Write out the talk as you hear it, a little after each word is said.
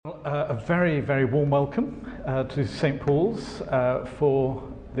A very, very warm welcome to St. Paul's for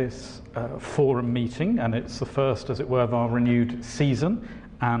this forum meeting, and it's the first, as it were, of our renewed season,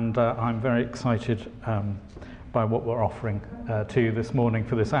 and I'm very excited by what we're offering to you this morning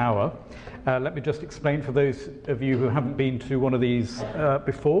for this hour. Let me just explain for those of you who haven't been to one of these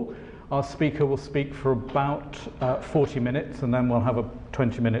before. Our speaker will speak for about 40 minutes, and then we'll have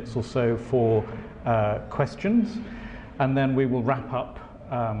 20 minutes or so for questions, and then we will wrap up.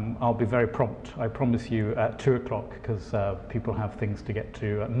 I'll be very prompt, I promise you, at 2 o'clock, because people have things to get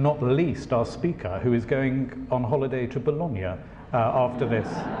to, not least our speaker, who is going on holiday to Bologna after this.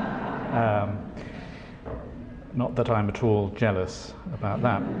 Not that I'm at all jealous about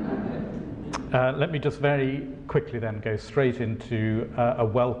that. Let me just very quickly then go straight into a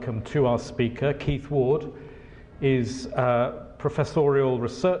welcome to our speaker. Keith Ward is Professorial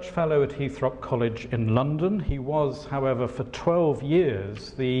Research Fellow at Heathrop College in London. He was, however, for 12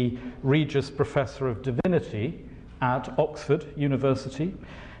 years the Regius Professor of Divinity at Oxford University,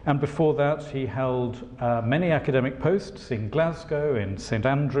 and before that he held many academic posts in Glasgow, in St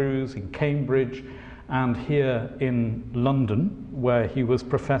Andrews, in Cambridge, and here in London, where he was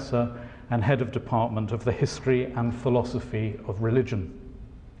Professor and Head of Department of the History and Philosophy of Religion.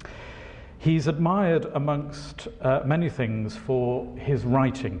 He's admired amongst many things for his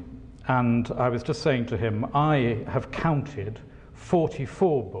writing, and I was just saying to him, I have counted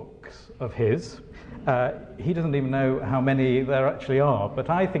 44 books of his. He doesn't even know how many there actually are,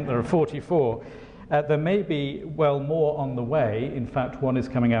 but I think there are 44. There may be, well, more on the way. In fact, one is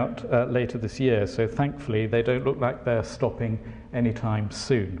coming out later this year, so thankfully they don't look like they're stopping anytime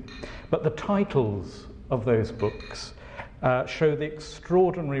soon. But the titles of those books show the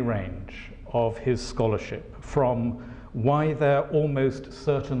extraordinary range of his scholarship, from Why There Almost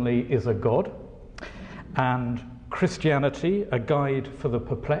Certainly Is a God, and Christianity, A Guide for the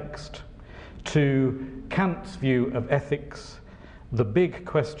Perplexed, to Kant's view of ethics, The Big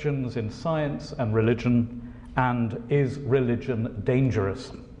Questions in Science and Religion, and Is Religion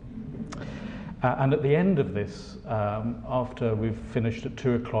Dangerous? And at the end of this, after we've finished at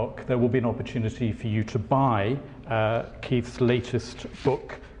 2 o'clock, there will be an opportunity for you to buy Keith's latest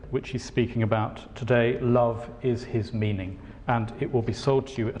book, which he's speaking about today, Love is His Meaning. And it will be sold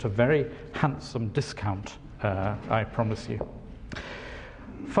to you at a very handsome discount, I promise you.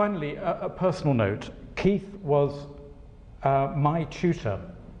 Finally, a personal note. Keith was my tutor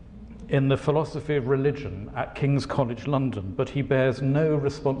in the philosophy of religion at King's College London, but he bears no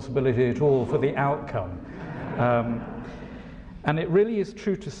responsibility at all for the outcome. And it really is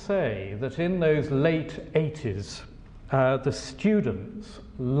true to say that in those late 80s, the students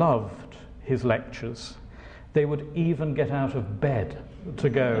loved his lectures. They would even get out of bed to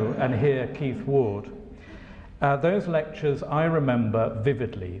go and hear Keith Ward. Those lectures I remember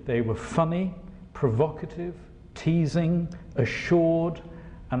vividly. They were funny, provocative, teasing, assured,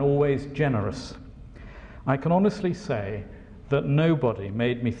 and always generous. I can honestly say that nobody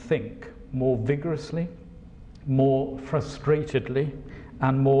made me think more vigorously, more frustratedly,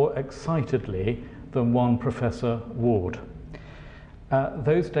 and more excitedly than one Professor Ward.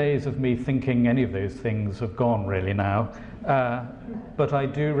 Those days of me thinking any of those things have gone really now, but I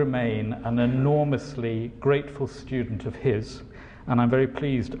do remain an enormously grateful student of his, and I'm very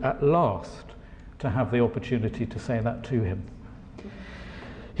pleased at last to have the opportunity to say that to him.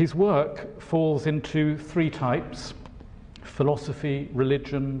 His work falls into three types: philosophy,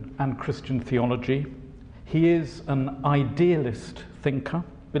 religion, and Christian theology. He is an idealist thinker,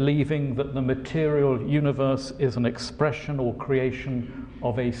 believing that the material universe is an expression or creation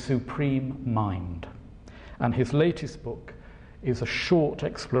of a supreme mind. And his latest book is a short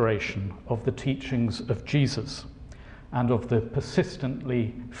exploration of the teachings of Jesus and of the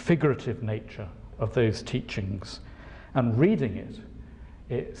persistently figurative nature of those teachings. And reading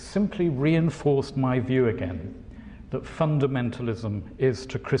it simply reinforced my view again that fundamentalism is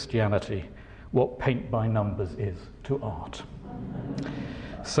to Christianity what paint by numbers is to art.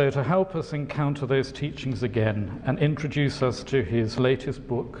 So to help us encounter those teachings again and introduce us to his latest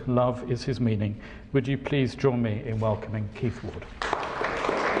book, Love is His Meaning, would you please join me in welcoming Keith Ward?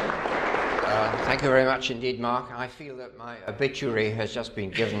 Thank you very much indeed, Mark. I feel that my obituary has just been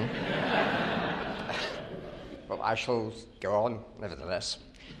given. But I shall go on, nevertheless.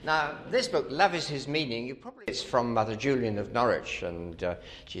 Now, this book, Love is His Meaning, it's from Mother Julian of Norwich, and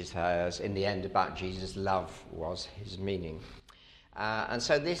she says, in the end, about Jesus, love was his meaning. And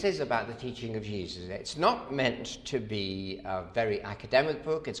so this is about the teaching of Jesus. It's not meant to be a very academic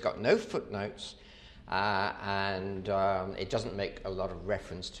book. It's got no footnotes, and it doesn't make a lot of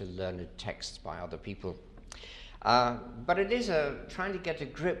reference to learned texts by other people. But it is trying to get to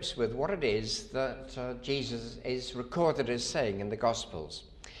grips with what it is that Jesus is recorded as saying in the Gospels.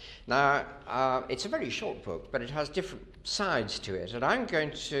 Now, it's a very short book, but it has different sides to it, and I'm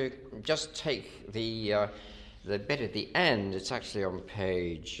going to just take the bit at the end. It's actually on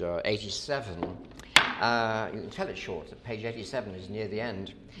page 87. You can tell it's short. Page 87 is near the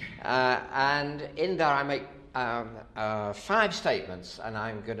end. And in there I make 5 statements, and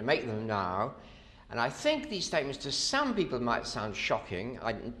I'm going to make them now. And I think these statements to some people might sound shocking,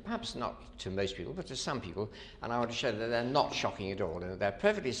 perhaps not to most people, but to some people, and I want to show that they're not shocking at all, and that they're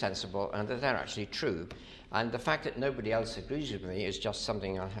perfectly sensible, and that they're actually true. And the fact that nobody else agrees with me is just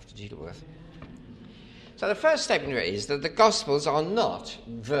something I'll have to deal with. So the first statement is that the Gospels are not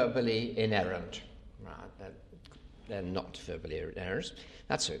verbally inerrant. Right, they're not verbally inerrant.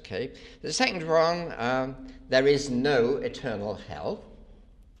 That's okay. The second one, there is no eternal hell.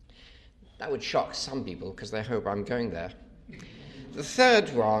 That would shock some people because they hope I'm going there. The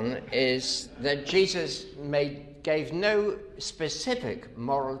third one is that Jesus gave no specific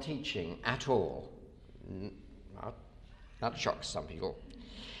moral teaching at all. That shocks some people.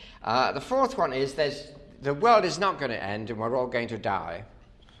 The fourth one is the world is not going to end and we're all going to die.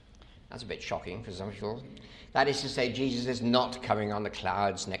 That's a bit shocking for some people. That is to say, Jesus is not coming on the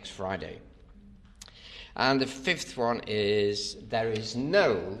clouds next Friday. And the fifth one is there is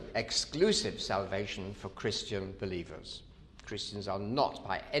no exclusive salvation for Christian believers. Christians are not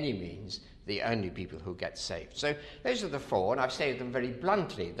by any means the only people who get saved. So those are the 4, and I've stated them very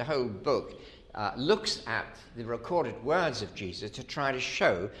bluntly. The whole book looks at the recorded words of Jesus to try to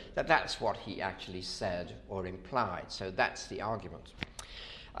show that that's what he actually said or implied. So that's the argument.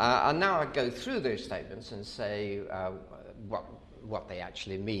 And now I go through those statements and say what they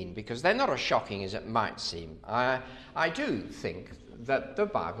actually mean, because they're not as shocking as it might seem. I do think that the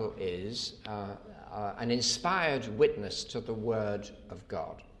Bible is an inspired witness to the Word of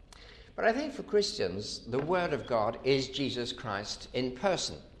God. But I think for Christians, the Word of God is Jesus Christ in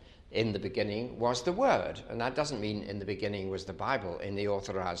person. In the beginning was the Word, and that doesn't mean in the beginning was the Bible in the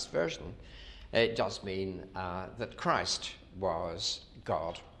authorized version. It does mean that Christ was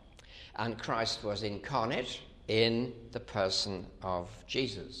God, and Christ was incarnate in the person of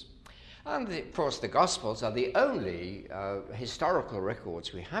Jesus. And of course the Gospels are the only historical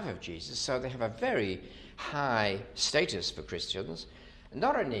records we have of Jesus, so they have a very high status for Christians.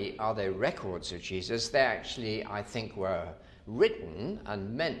 Not only are they records of Jesus, they actually, I think, were written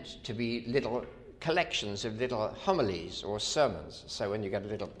and meant to be little collections of little homilies or sermons. So when you get a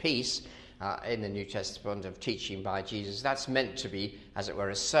little piece in the New Testament of teaching by Jesus, that's meant to be, as it were,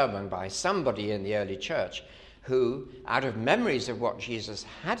 a sermon by somebody in the early church who, out of memories of what Jesus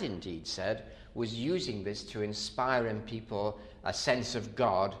had indeed said, was using this to inspire in people a sense of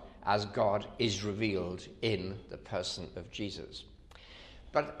God as God is revealed in the person of Jesus.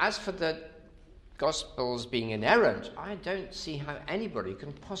 But as for the Gospels being inerrant, I don't see how anybody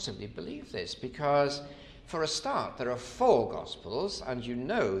can possibly believe this, because for a start, there are 4 Gospels, and you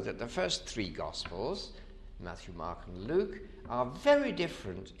know that the first 3 Gospels, Matthew, Mark, and Luke, are very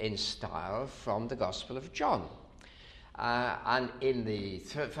different in style from the Gospel of John. And in the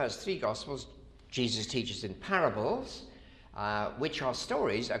first 3 Gospels, Jesus teaches in parables, which are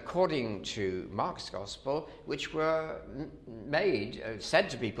stories, according to Mark's Gospel, which were said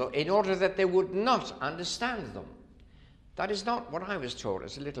to people in order that they would not understand them. That is not what I was taught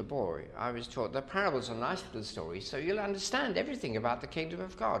as a little boy. I was taught that parables are nice little stories, so you'll understand everything about the kingdom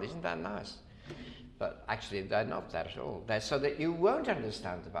of God. Isn't that nice? But actually, they're not that at all. They're so that you won't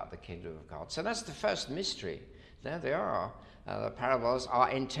understand about the kingdom of God. So that's the first mystery. There they are. The parables are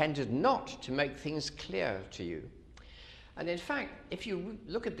intended not to make things clear to you. And in fact, if you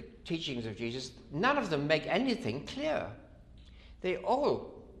look at the teachings of Jesus, none of them make anything clear. They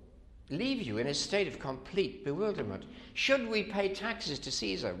all leave you in a state of complete bewilderment. Should we pay taxes to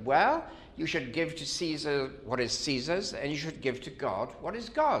Caesar? Well, you should give to Caesar what is Caesar's, and you should give to God what is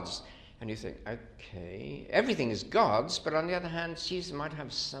God's. And you think, okay, everything is God's, but on the other hand, Caesar might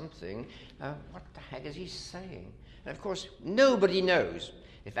have something. What the heck is he saying? And of course, nobody knows.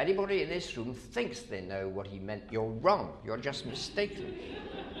 If anybody in this room thinks they know what he meant, you're wrong. You're just mistaken.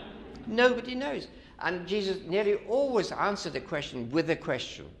 Nobody knows. And Jesus nearly always answered the question with a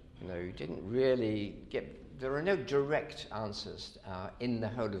question. No, he didn't really there are no direct answers in the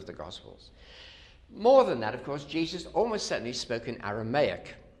whole of the Gospels. More than that, of course, Jesus almost certainly spoke in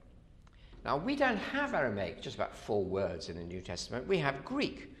Aramaic. Now, we don't have Aramaic, just about 4 words in the New Testament. We have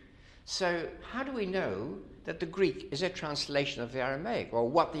Greek. So how do we know that the Greek is a translation of the Aramaic, or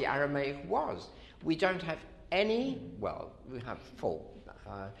what the Aramaic was? We don't have any, well, we have 4.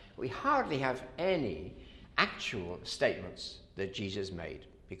 We hardly have any actual statements that Jesus made,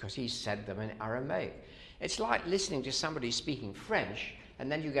 because he said them in Aramaic. It's like listening to somebody speaking French,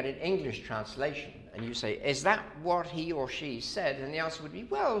 and then you get an English translation, and you say, is that what he or she said? And the answer would be,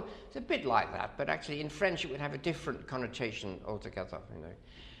 well, it's a bit like that, but actually in French it would have a different connotation altogether, you know.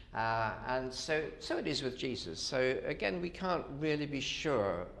 And so it is with Jesus. So again, we can't really be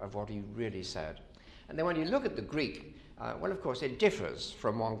sure of what he really said. And then when you look at the Greek, well, of course, it differs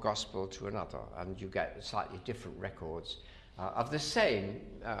from one gospel to another, and you get slightly different records of the same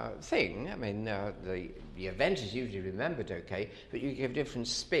thing. I mean, the event is usually remembered okay, but you give different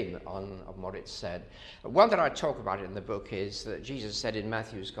spin on what it said. One that I talk about in the book is that Jesus said in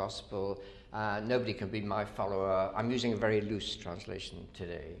Matthew's gospel, nobody can be my follower. I'm using a very loose translation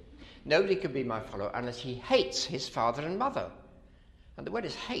today. Nobody can be my follower unless he hates his father and mother. And the word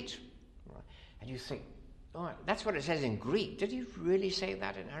is hate. Right? And you think, oh, that's what it says in Greek. Did he really say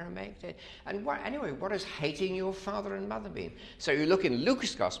that in Aramaic? And anyway, what does hating your father and mother mean? So you look in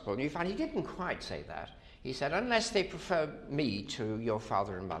Luke's gospel and you find he didn't quite say that. He said, unless they prefer me to your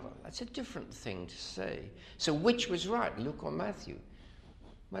father and mother. That's a different thing to say. So which was right, Luke or Matthew?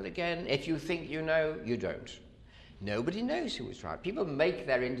 Well, again, if you think you know, you don't. Nobody knows who was right. People make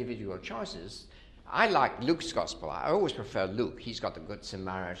their individual choices. I like Luke's gospel. I always prefer Luke. He's got the Good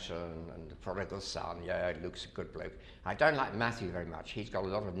Samaritan and the prodigal son. Yeah, Luke's a good bloke. I don't like Matthew very much. He's got a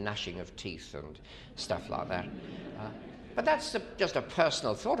lot of gnashing of teeth and stuff like that. But that's just a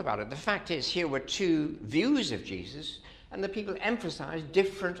personal thought about it. The fact is, here were two views of Jesus, and the people emphasized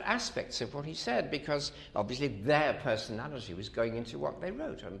different aspects of what he said, because obviously their personality was going into what they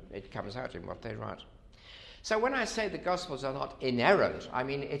wrote, and it comes out in what they write. So when I say the Gospels are not inerrant, I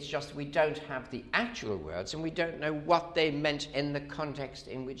mean it's just we don't have the actual words and we don't know what they meant in the context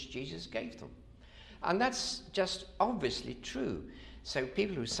in which Jesus gave them. And that's just obviously true. So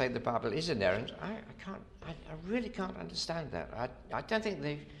people who say the Bible is inerrant, I really can't understand that. I don't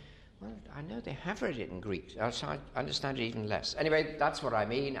think well, I know they have read it in Greek, so I understand it even less. Anyway, that's what I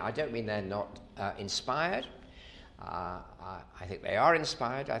mean. I don't mean they're not inspired. I think they are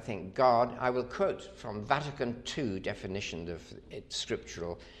inspired. I think God, I will quote from Vatican II definition of its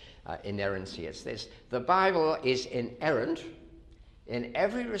scriptural inerrancy. It's this: the Bible is inerrant in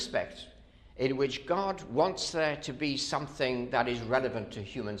every respect in which God wants there to be something that is relevant to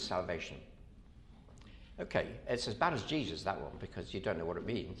human salvation. Okay, it's as bad as Jesus, that one, because you don't know what it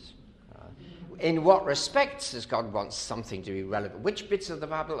means. In what respects does God want something to be relevant? Which bits of the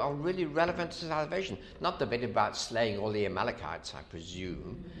Bible are really relevant to salvation? Not the bit about slaying all the Amalekites, I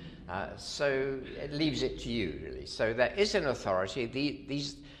presume. So it leaves it to you, really. So there is an authority.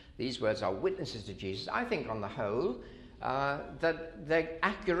 These words are witnesses to Jesus. I think, on the whole, that they're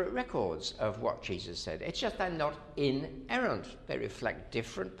accurate records of what Jesus said. It's just they're not inerrant. They reflect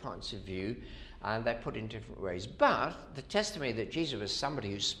different points of view, and they're put in different ways. But the testimony that Jesus was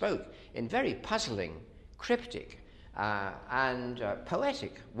somebody who spoke in very puzzling, cryptic, and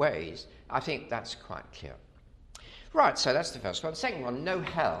poetic ways, I think that's quite clear. Right, so that's the first one. Second one, no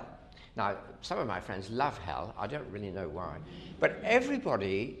hell. Now, some of my friends love hell. I don't really know why. But every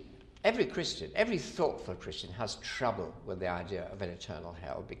Christian, every thoughtful Christian has trouble with the idea of an eternal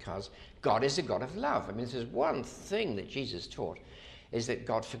hell, because God is a God of love. I mean, there's one thing that Jesus taught, is that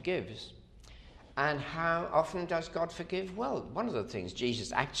God forgives. And how often does God forgive? Well, one of the things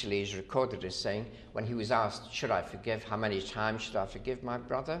Jesus actually is recorded as saying, when he was asked, should I forgive? How many times should I forgive my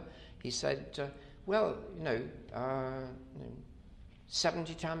brother? He said,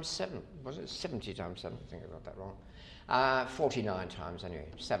 70 times 7. Was it 70 times 7? I think I got that wrong. 49 times anyway,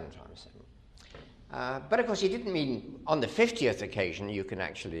 7 times 7. But of course he didn't mean on the 50th occasion you can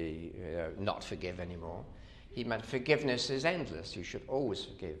actually not forgive anymore. He meant forgiveness is endless. You should always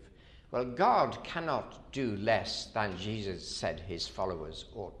forgive. Well, God cannot do less than Jesus said his followers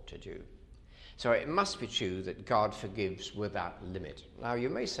ought to do. So it must be true that God forgives without limit. Now, you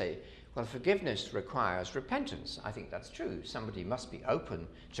may say, well, forgiveness requires repentance. I think that's true. Somebody must be open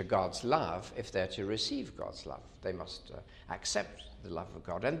to God's love if they're to receive God's love. They must accept the love of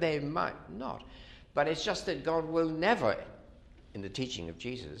God, and they might not. But it's just that God will never, in the teaching of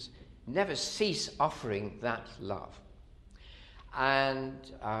Jesus, never cease offering that love. And,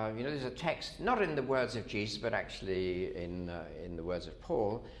 there's a text, not in the words of Jesus, but actually in the words of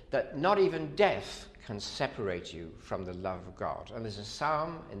Paul, that not even death can separate you from the love of God. And there's a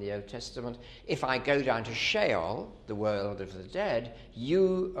psalm in the Old Testament, if I go down to Sheol, the world of the dead,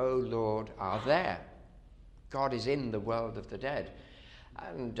 you, O Lord, are there. God is in the world of the dead.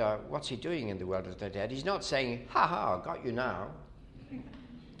 And what's he doing in the world of the dead? He's not saying, ha, got you now.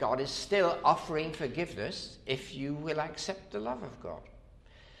 God is still offering forgiveness if you will accept the love of God.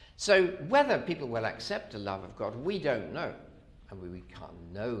 So whether people will accept the love of God, we don't know, and we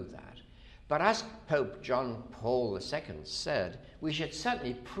can't know that. But as Pope John Paul II said, we should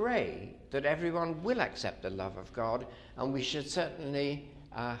certainly pray that everyone will accept the love of God, and we should certainly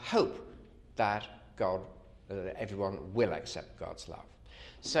hope that everyone will accept God's love.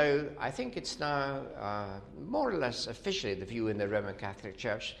 So I think it's now more or less officially the view in the Roman Catholic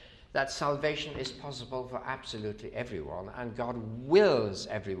Church that salvation is possible for absolutely everyone, and God wills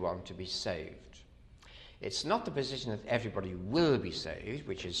everyone to be saved. It's not the position that everybody will be saved,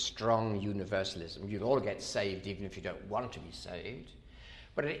 which is strong universalism. You'll all get saved even if you don't want to be saved.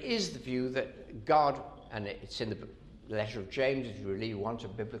 But it is the view that God, and it's in the letter of James if you really want a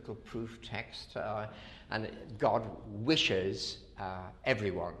biblical proof text, and God wishes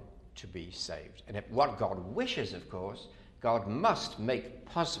everyone to be saved. And what God wishes, of course, God must make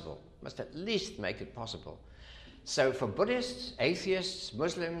possible, must at least make it possible. So for Buddhists, atheists,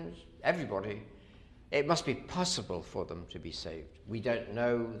 Muslims, everybody, it must be possible for them to be saved. We don't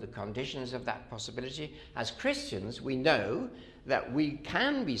know the conditions of that possibility. As Christians, we know that we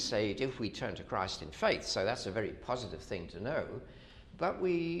can be saved if we turn to Christ in faith, so that's a very positive thing to know. But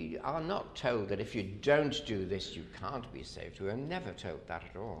we are not told that if you don't do this, you can't be saved. We are never told that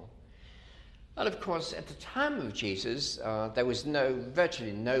at all. And of course, at the time of Jesus, there was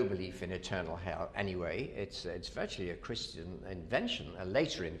virtually no belief in eternal hell anyway. It's virtually a Christian invention, a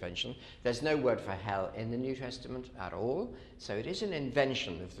later invention. There's no word for hell in the New Testament at all, so it is an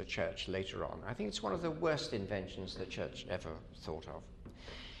invention of the church later on. I think it's one of the worst inventions the church ever thought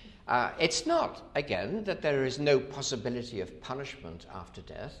of. It's not, again, that there is no possibility of punishment after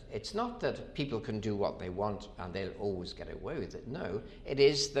death. It's not that people can do what they want and they'll always get away with it. No, it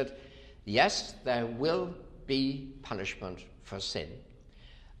is that yes, there will be punishment for sin,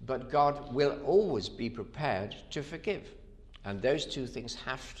 but God will always be prepared to forgive. And those two things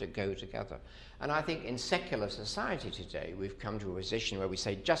have to go together. And I think in secular society today, we've come to a position where we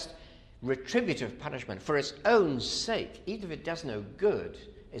say just retributive punishment for its own sake, even if it does no good,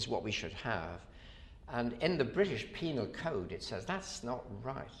 is what we should have. And in the British Penal Code, it says that's not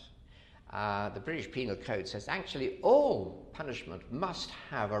right. The British Penal Code says actually all punishment must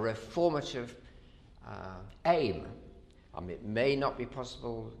have a reformative aim. I mean, it may not be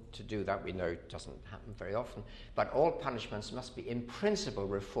possible to do that. We know it doesn't happen very often. But all punishments must be in principle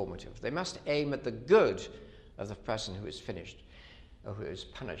reformative. They must aim at the good of the person who is finished, or who is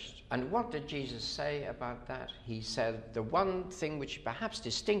punished. And what did Jesus say about that? He said the one thing which perhaps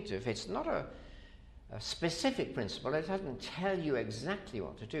distinctive, it's not a specific principle, it doesn't tell you exactly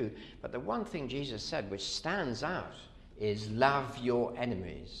what to do, but the one thing Jesus said which stands out is love your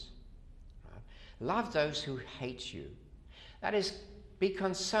enemies. Right? Love those who hate you. That is, be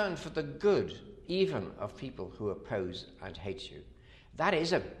concerned for the good even of people who oppose and hate you. That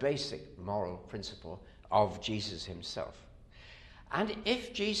is a basic moral principle of Jesus himself. And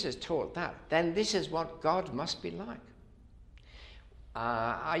if Jesus taught that, then this is what God must be like.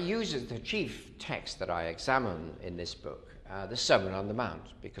 I use as the chief text that I examine in this book the Sermon on the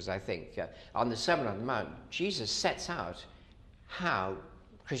Mount, because I think on the Sermon on the Mount, Jesus sets out how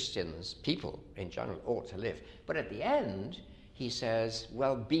Christians, people in general, ought to live. But at the end, he says,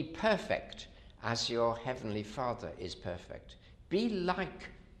 well, be perfect as your heavenly Father is perfect. Be like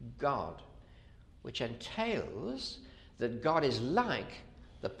God, which entails that God is like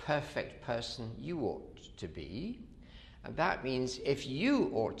the perfect person you ought to be. And that means if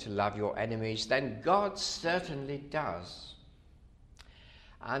you ought to love your enemies, then God certainly does.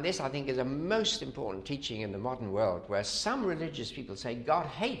 And this, I think, is a most important teaching in the modern world, where some religious people say God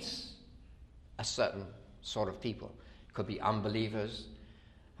hates a certain sort of people. It could be unbelievers.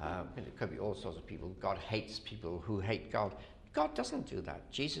 It could be all sorts of people. God hates people who hate God. God doesn't do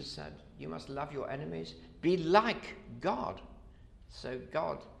that. Jesus said, you must love your enemies. Be like God. So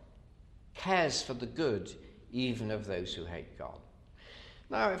God cares for the good even of those who hate God.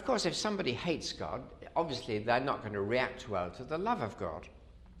 Now, of course, if somebody hates God, obviously they're not going to react well to the love of God.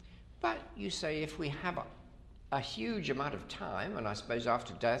 But you say if we have a huge amount of time, and I suppose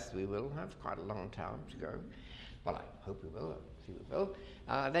after death we will have quite a long time to go, well, I hope we will, I think we will,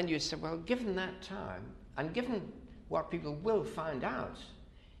 then you say, well, given that time, and given what people will find out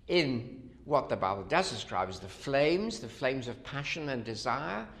in what the Bible does describe as the flames of passion and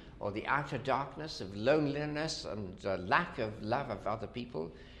desire, or the outer darkness of loneliness and lack of love of other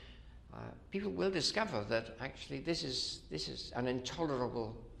people, people will discover that actually this is an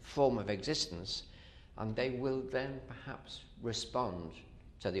intolerable form of existence, and they will then perhaps respond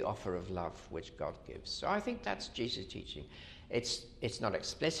to the offer of love which God gives. So I think that's Jesus' teaching. It's not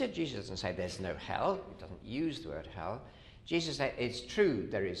explicit. Jesus doesn't say there's no hell. He doesn't use the word hell. Jesus said, it's true,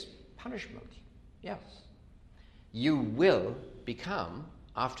 there is punishment. Yes. You will become,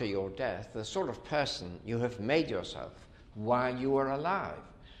 after your death, the sort of person you have made yourself while you are alive.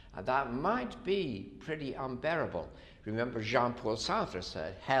 And that might be pretty unbearable. Remember, Jean-Paul Sartre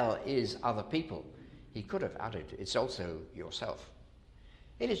said, hell is other people. He could have added, it's also yourself.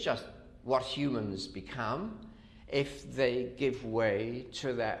 It is just what humans become if they give way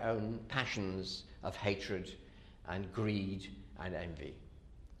to their own passions of hatred and greed and envy.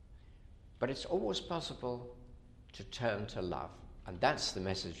 But it's always possible to turn to love. And that's the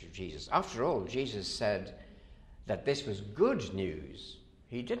message of Jesus. After all, Jesus said that this was good news.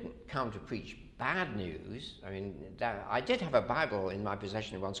 He didn't come to preach bad news. I mean, I did have a Bible in my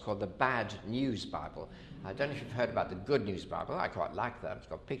possession once called the Bad News Bible. I don't know if you've heard about the Good News Bible. I quite like that. It's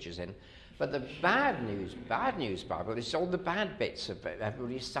got pictures in. But the Bad News Bible is all the bad bits of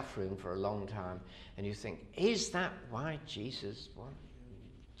everybody suffering for a long time. And you think, is that why Jesus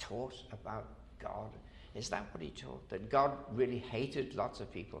taught about God? Is that what he taught? That God really hated lots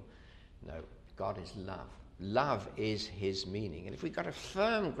of people? No, God is love. Love is his meaning. And if we've got a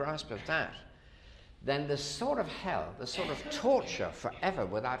firm grasp of that, then the sort of hell, the sort of torture forever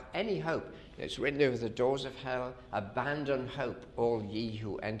without any hope, it's written over the doors of hell, abandon hope, all ye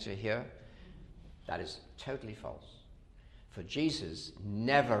who enter here. That is totally false. For Jesus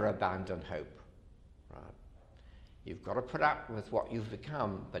never abandoned hope. Right? You've got to put up with what you've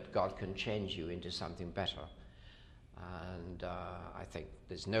become, but God can change you into something better. And I think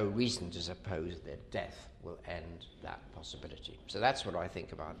there's no reason to suppose that death will end that possibility. So that's what I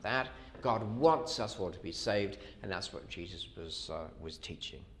think about that. God wants us all to be saved, and that's what Jesus was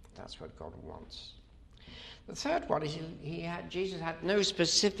teaching. That's what God wants. The third one is Jesus had no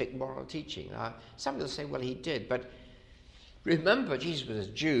specific moral teaching. Some will say, well, he did, but remember, Jesus was a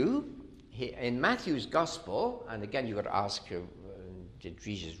Jew. In Matthew's Gospel, and again you've got to ask, did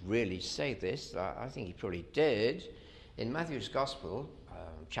Jesus really say this? I think he probably did. In Matthew's Gospel,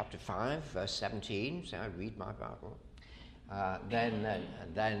 chapter 5, verse 17, so I read my Bible,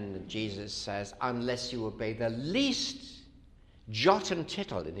 then Jesus says, unless you obey the least jot and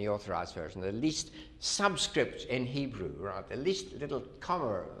tittle in the Authorized Version, the least subscript in Hebrew, right, the least little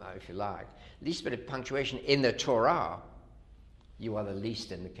comma, if you like, least bit of punctuation in the Torah, you are the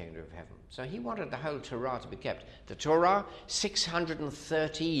least in the kingdom of heaven. So he wanted the whole Torah to be kept. The Torah,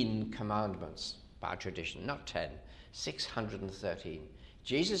 613 commandments by tradition, not 10, 613.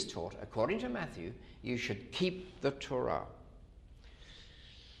 Jesus taught, according to Matthew, you should keep the Torah.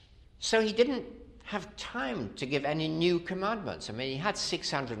 So he didn't have time to give any new commandments. I mean, he had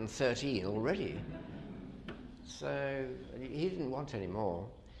 613 already. So he didn't want any more.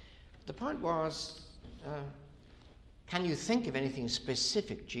 The point was, can you think of anything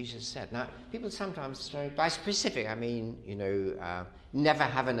specific Jesus said? Now, people sometimes say, by specific, I mean, never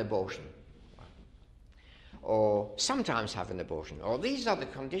have an abortion. Or sometimes have an abortion. Or these are the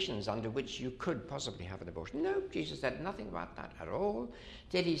conditions under which you could possibly have an abortion. No, Jesus said nothing about that at all.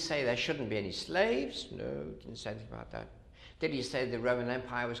 Did he say there shouldn't be any slaves? No, didn't say anything about that. Did he say the Roman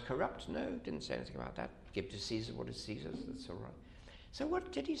Empire was corrupt? No, didn't say anything about that. Give to Caesar what is Caesar's, that's all right. So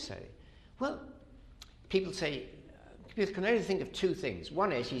what did he say? Well, people can only think of two things.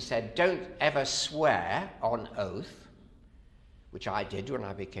 One is he said, don't ever swear on oath, which I did when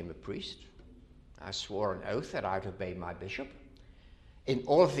I became a priest. I swore an oath that I would obey my bishop in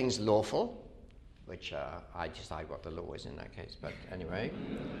all things lawful, which I decide what the law is in that case, but anyway.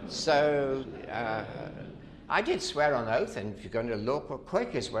 So I did swear on oath, and if you're going to law,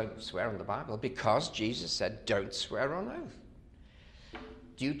 Quakers won't swear on the Bible because Jesus said, don't swear on oath.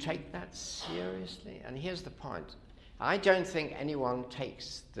 Do you take that seriously? And here's the point. I don't think anyone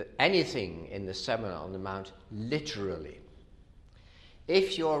takes anything in the Sermon on the Mount literally.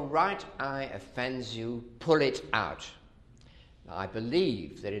 If your right eye offends you, pull it out. Now, I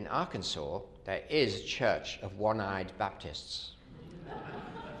believe that in Arkansas there is a church of one-eyed Baptists.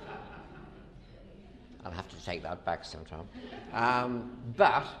 I'll have to take that back sometime.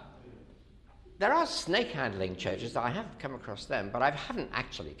 But there are snake-handling churches. I have come across them, but I haven't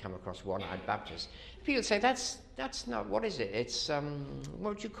actually come across one-eyed Baptists. People say, that's not, what is it? It's,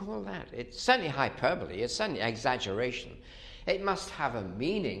 what would you call that? It's certainly hyperbole. It's certainly exaggeration. It must have a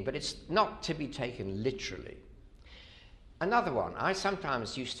meaning, but it's not to be taken literally. Another one, I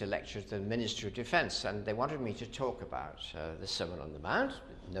sometimes used to lecture at the Ministry of Defense, and they wanted me to talk about the Sermon on the Mount,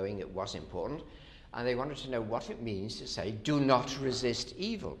 knowing it was important, and they wanted to know what it means to say, do not resist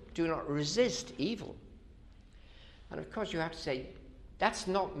evil. Do not resist evil. And of course you have to say, that's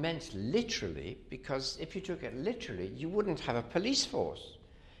not meant literally, because if you took it literally, you wouldn't have a police force.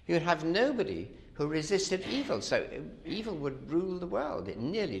 You would have nobody who who resisted evil. So evil would rule the world. It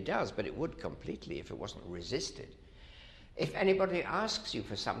nearly does, but it would completely if it wasn't resisted. If anybody asks you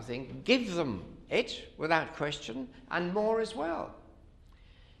for something, give them it without question, and more as well.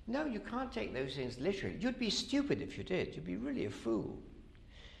 No, you can't take those things literally. You'd be stupid if you did. You'd be really a fool.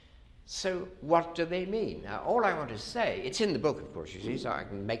 So what do they mean? Now, all I want to say, it's in the book, of course, you see, so I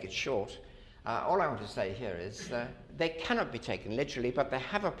can make it short. All I want to say here is they cannot be taken literally, but they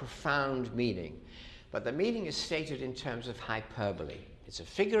have a profound meaning. But the meaning is stated in terms of hyperbole. It's a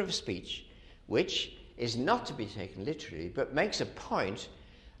figure of speech which is not to be taken literally, but makes a point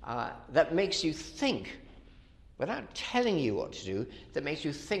that makes you think, without telling you what to do, that makes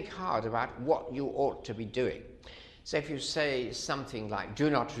you think hard about what you ought to be doing. So if you say something like, do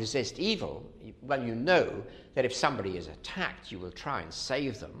not resist evil, well, you know that if somebody is attacked, you will try and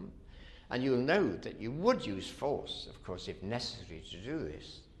save them, and you'll know that you would use force, of course, if necessary to do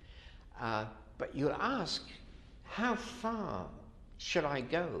this. But you'll ask, how far should I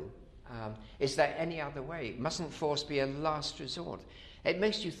go? Is there any other way? Mustn't force be a last resort? It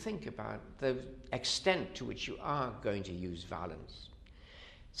makes you think about the extent to which you are going to use violence.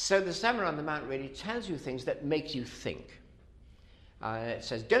 So the Sermon on the Mount really tells you things that make you think. It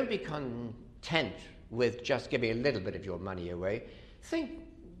says, don't be content with just giving a little bit of your money away. Think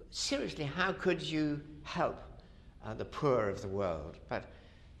seriously, how could you help the poor of the world? But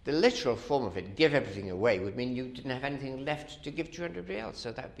the literal form of it, give everything away, would mean you didn't have anything left to give to everybody else,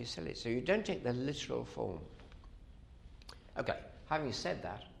 so that would be silly. So you don't take the literal form. Okay, having said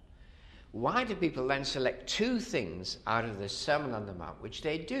that, why do people then select two things out of the Sermon on the Mount, which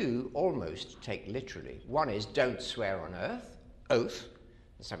they do almost take literally? One is, don't swear on oath.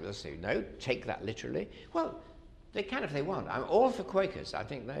 And some people say, no, take that literally. Well, they can if they want. I'm all for Quakers. I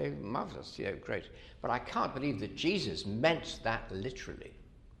think they're marvellous, great. But I can't believe that Jesus meant that literally.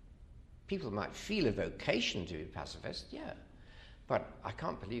 People might feel a vocation to be pacifist, yeah. But I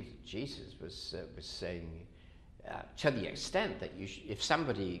can't believe that Jesus was saying, to the extent that if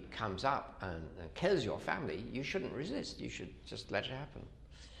somebody comes up and kills your family, you shouldn't resist. You should just let it happen.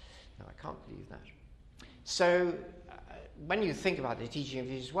 No, I can't believe that. So when you think about the teaching of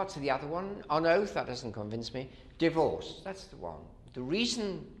Jesus, what's the other one? On oath, that doesn't convince me. Divorce, that's the one. The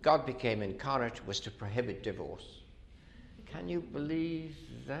reason God became incarnate was to prohibit divorce. Can you believe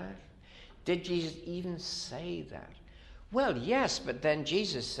that? Did Jesus even say that? Well, yes, but then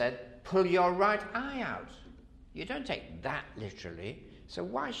Jesus said, pull your right eye out. You don't take that literally, so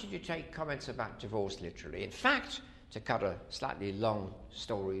why should you take comments about divorce literally? In fact, to cut a slightly long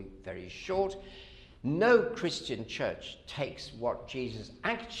story very short, no Christian church takes what Jesus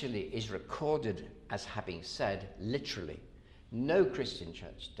actually is recorded as having said literally. No Christian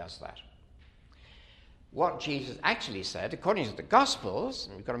church does that. What Jesus actually said, according to the Gospels,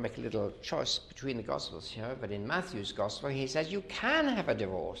 and we've got to make a little choice between the Gospels here, but in Matthew's Gospel, he says you can have a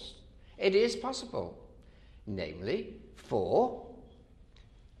divorce. It is possible. Namely, for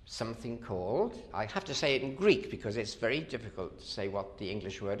something called, I have to say it in Greek because it's very difficult to say what the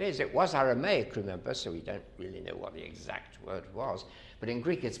English word is. It was Aramaic, remember, so we don't really know what the exact word was. But in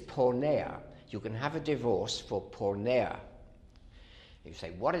Greek it's porneia. You can have a divorce for porneia. You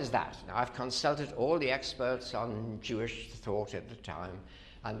say, what is that? Now, I've consulted all the experts on Jewish thought at the time,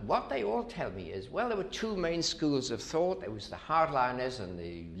 and what they all tell me is, well, there were two main schools of thought. There was the hardliners and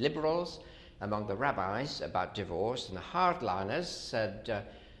the liberals among the rabbis about divorce, and the hardliners said,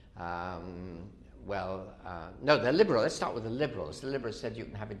 no, the liberals, let's start with the liberals. The liberals said you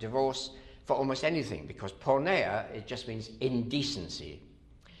can have a divorce for almost anything, because porneia, it just means indecency.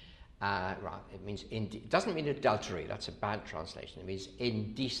 It doesn't mean adultery, that's a bad translation, it means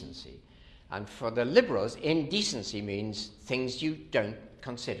indecency. And for the liberals, indecency means things you don't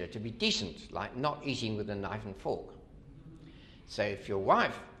consider to be decent, like not eating with a knife and fork. So if your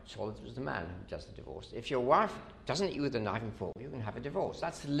wife, so it was the man who does the divorce, if your wife doesn't eat with a knife and fork, you can have a divorce.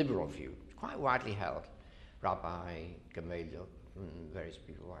 That's the liberal view, it's quite widely held. Rabbi Gamaliel, various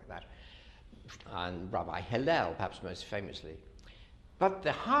people like that, and Rabbi Hillel, perhaps most famously. But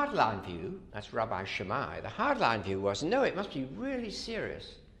the hardline view, that's Rabbi Shammai, the hardline view was, no, it must be really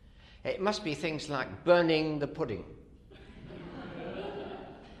serious. It must be things like burning the pudding.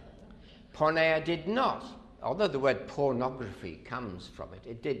 Porneia did not, although the word pornography comes from it,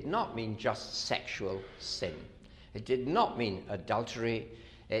 it did not mean just sexual sin. It did not mean adultery.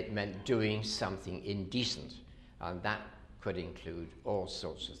 It meant doing something indecent. And that could include all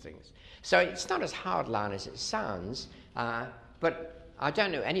sorts of things. So it's not as hardline as it sounds, but I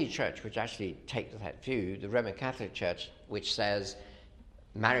don't know any church which actually takes that view. The Roman Catholic Church, which says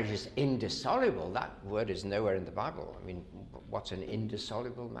marriage is indissoluble, that word is nowhere in the Bible. I mean, what's an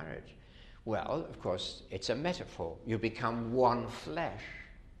indissoluble marriage? Well, of course, it's a metaphor. You become one flesh.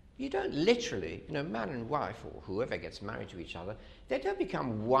 You don't literally, man and wife, or whoever gets married to each other, they don't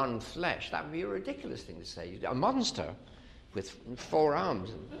become one flesh. That would be a ridiculous thing to say. A monster with 4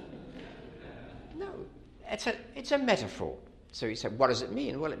 arms. No, it's a metaphor. So he said, what does it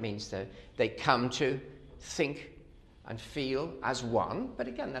mean? Well, it means that they come to think and feel as one. But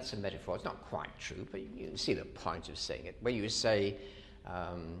again, that's a metaphor. It's not quite true, but you can see the point of saying it. When you say,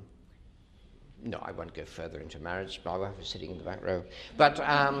 no, I won't go further into marriage. My wife is sitting in the back row. But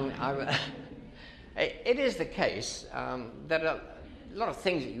it is the case that a lot of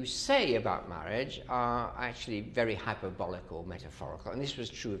things that you say about marriage are actually very hyperbolic or metaphorical. And this was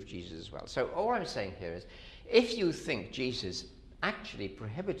true of Jesus as well. So all I'm saying here is, if you think Jesus actually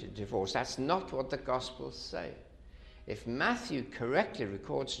prohibited divorce, that's not what the Gospels say. If Matthew correctly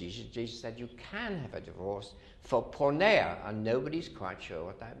records Jesus said you can have a divorce for porneia, and nobody's quite sure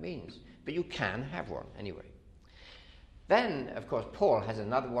what that means. But you can have one anyway. Then, of course, Paul has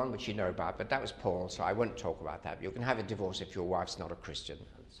another one which you know about, but that was Paul, so I won't talk about that. You can have a divorce if your wife's not a Christian,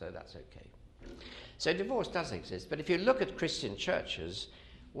 so that's okay. So divorce does exist, but if you look at Christian churches,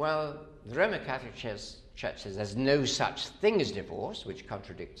 well, the Roman Catholic Church says there's no such thing as divorce, which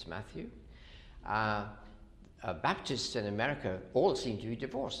contradicts Matthew. Baptists in America all seem to be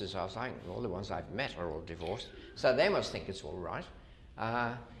divorced, as I was saying. All the ones I've met are all divorced, so they must think it's all right.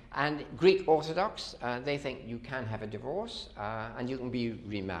 And Greek Orthodox, they think you can have a divorce and you can be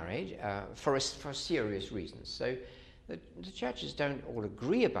remarried for serious reasons. So the churches don't all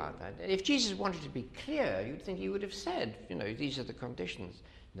agree about that. If Jesus wanted to be clear, you'd think he would have said, these are the conditions.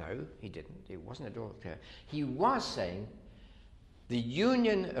 No, he didn't. It wasn't at all clear. He was saying the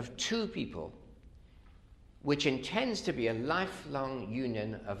union of two people, which intends to be a lifelong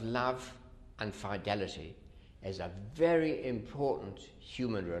union of love and fidelity, is a very important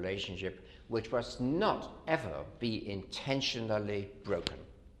human relationship which must not ever be intentionally broken.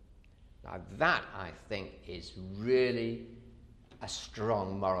 Now that, I think, is really a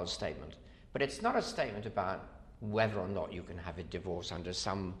strong moral statement. But it's not a statement about whether or not you can have a divorce under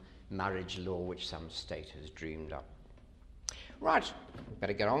some marriage law which some state has dreamed up. Right,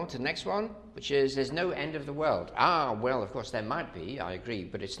 better get on to the next one, which is there's no end of the world. Well, of course there might be, I agree,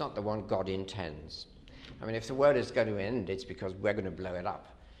 but it's not the one God intends. I mean, if the world is going to end, it's because we're going to blow it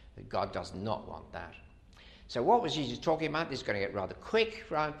up. God does not want that. So what was Jesus talking about? This is going to get rather quick,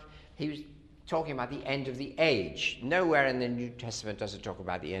 right? He was talking about the end of the age. Nowhere in the New Testament does it talk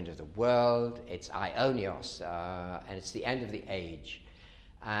about the end of the world. It's aionios, and it's the end of the age.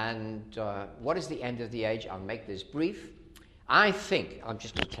 And what is the end of the age? I'll make this brief. I'm just going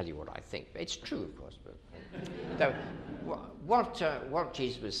to tell you what I think. It's true, of course, but what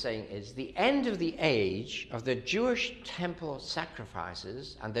Jesus was saying is the end of the age of the Jewish temple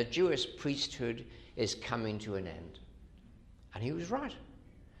sacrifices and the Jewish priesthood is coming to an end. And he was right.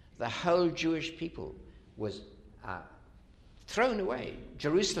 The whole Jewish people was thrown away.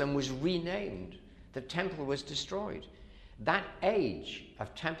 Jerusalem was renamed. The temple was destroyed. That age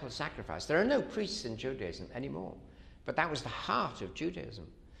of temple sacrifice, there are no priests in Judaism anymore, but that was the heart of Judaism.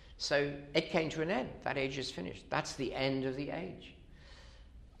 So it came to an end. That age is finished. That's the end of the age.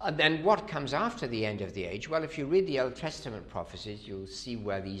 And then what comes after the end of the age? Well, if you read the Old Testament prophecies, you'll see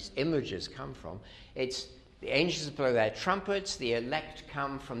where these images come from. It's the angels blow their trumpets, the elect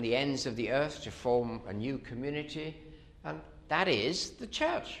come from the ends of the earth to form a new community, and that is the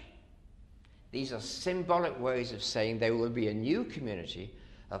church. These are symbolic ways of saying there will be a new community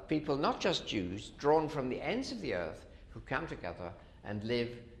of people, not just Jews, drawn from the ends of the earth, who come together and live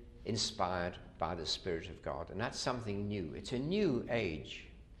inspired by the Spirit of God. And that's something new. It's a new age.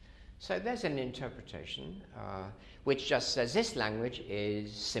 So there's an interpretation which just says this language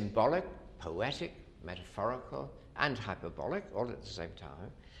is symbolic, poetic, metaphorical, and hyperbolic, all at the same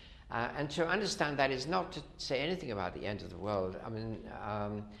time. And to understand that is not to say anything about the end of the world. I mean,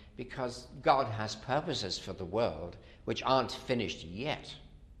 because God has purposes for the world which aren't finished yet.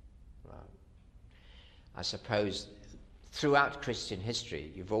 Well, I suppose throughout Christian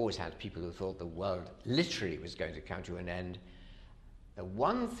history, you've always had people who thought the world literally was going to come to an end. The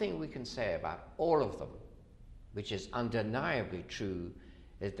one thing we can say about all of them, which is undeniably true,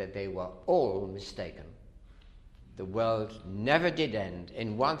 is that they were all mistaken. The world never did end.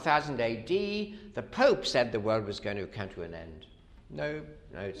 In 1000 AD, the Pope said the world was going to come to an end. No,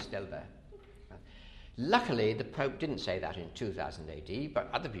 it's still there. Luckily, the Pope didn't say that in 2000 AD, but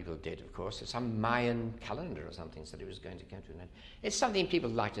other people did, of course. Some Mayan calendar or something said it was going to come to an end. It's something people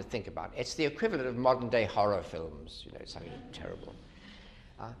like to think about. It's the equivalent of modern-day horror films. It's something terrible.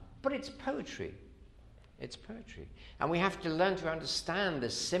 But it's poetry. It's poetry. And we have to learn to understand the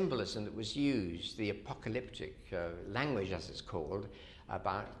symbolism that was used, the apocalyptic language, as it's called,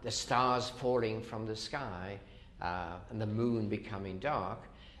 about the stars falling from the sky and the moon becoming dark.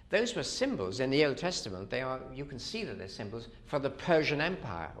 Those were symbols in the Old Testament. You can see that they're symbols for the Persian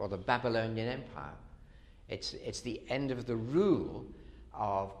Empire or the Babylonian Empire. It's the end of the rule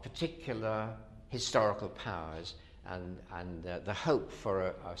of particular historical powers and the hope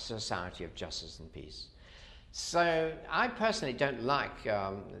for a society of justice and peace. So I personally don't like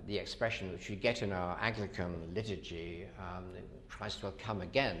the expression which we get in our Anglican liturgy, Christ will come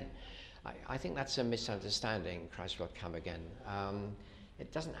again. I think that's a misunderstanding, Christ will come again.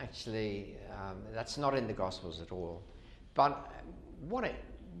 It doesn't actually, that's not in the Gospels at all. But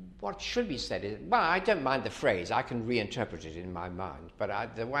what should be said is, well, I don't mind the phrase, I can reinterpret it in my mind,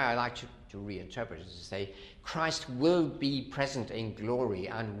 but the way I like to reinterpret it is to say, Christ will be present in glory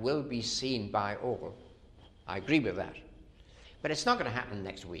and will be seen by all. I agree with that. But it's not going to happen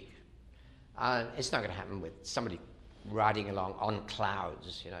next week. It's not going to happen with somebody riding along on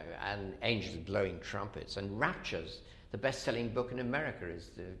clouds, and angels blowing trumpets and raptures. The best-selling book in America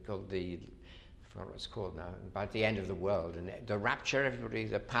is called I forgot what it's called now, about the end of the world. And the rapture,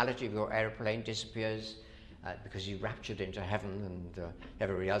 the pilot of your airplane disappears because you raptured into heaven, and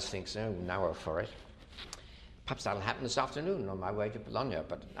everybody else thinks, oh, now we're for it. Perhaps that'll happen this afternoon on my way to Bologna,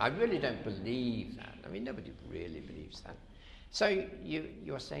 but I really don't believe that. I mean, nobody really believes that. So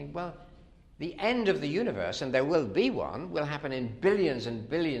you're saying, well, the end of the universe, and there will be one, will happen in billions and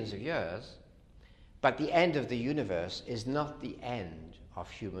billions of years, but the end of the universe is not the end of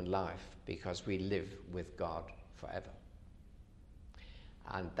human life, because we live with God forever.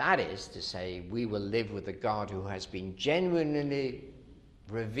 And that is to say, we will live with the God who has been genuinely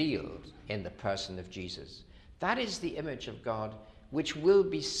revealed in the person of Jesus. That is the image of God which will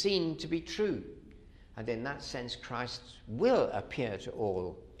be seen to be true. And in that sense, Christ will appear to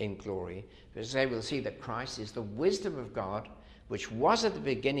all in glory, because they will see that Christ is the wisdom of God, which was at the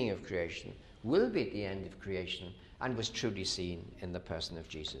beginning of creation, will be at the end of creation, and was truly seen in the person of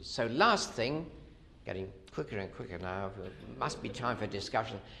Jesus. So last thing, getting quicker and quicker now, it must be time for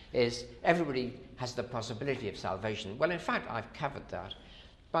discussion, is everybody has the possibility of salvation. Well, in fact, I've covered that.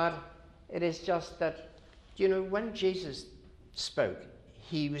 But it is just that, when Jesus spoke,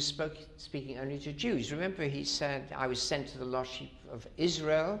 he was speaking only to Jews. Remember, he said, I was sent to the lost sheep of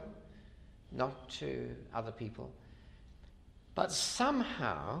Israel, not to other people. But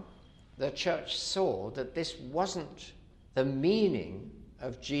somehow the church saw that this wasn't the meaning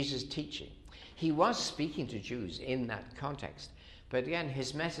of Jesus' teaching. He was speaking to Jews in that context, but again,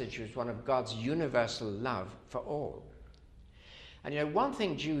 his message was one of God's universal love for all. And one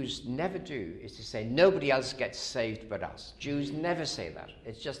thing Jews never do is to say, nobody else gets saved but us. Jews never say that.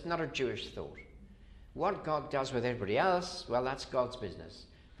 It's just not a Jewish thought. What God does with everybody else, well, that's God's business.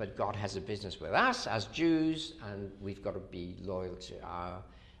 But God has a business with us as Jews, and we've got to be loyal to our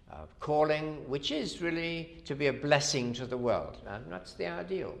calling, which is really to be a blessing to the world. And that's the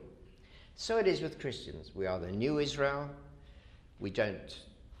ideal. So it is with Christians. We are the new Israel. We don't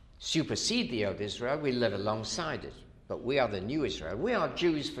supersede the old Israel. We live alongside it. But we are the new Israel. We are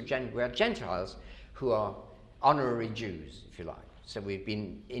Jews we are Gentiles who are honorary Jews, if you like. So we've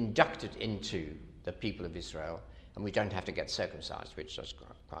been inducted into the people of Israel, and we don't have to get circumcised, which I was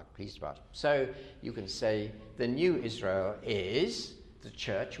quite pleased about. So you can say the new Israel is the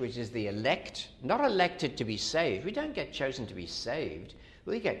church, which is the elect, not elected to be saved. We don't get chosen to be saved.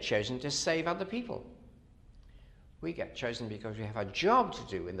 We get chosen to save other people. We get chosen because we have a job to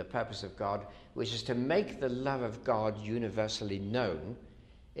do in the purpose of God, which is to make the love of God universally known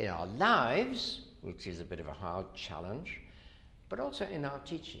in our lives, which is a bit of a hard challenge, but also in our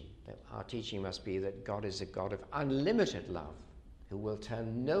teaching. That our teaching must be that God is a God of unlimited love, who will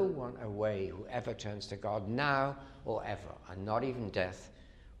turn no one away, whoever turns to God now or ever, and not even death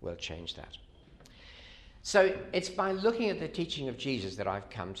will change that. So it's by looking at the teaching of Jesus that I've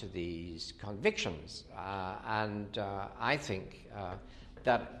come to these convictions. And I think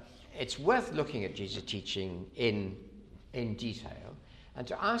that it's worth looking at Jesus' teaching in detail, and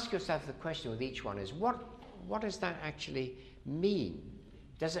to ask yourself the question with each one is, what does that actually mean?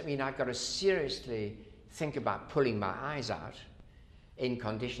 Does it mean I've got to seriously think about pulling my eyes out in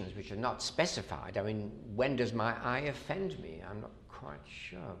conditions which are not specified? I mean, when does my eye offend me? I'm not quite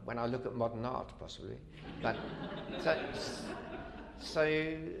sure. When I look at modern art, possibly. But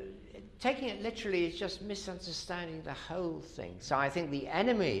so taking it literally is just misunderstanding the whole thing. So I think the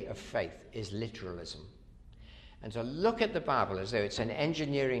enemy of faith is literalism. And to look at the Bible as though it's an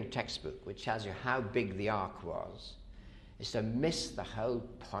engineering textbook which tells you how big the ark was is to miss the whole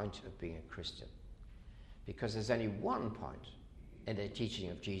point of being a Christian. because there's only one point in the teaching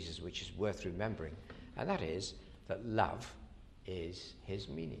of Jesus which is worth remembering, and that is that love is his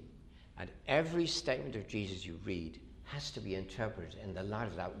meaning. And every statement of Jesus you read has to be interpreted in the light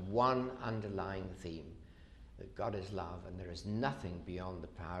of that one underlying theme, that God is love and there is nothing beyond the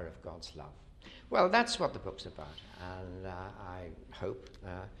power of God's love. Well, that's what the book's about, and I hope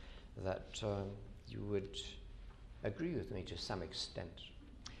that you would agree with me to some extent.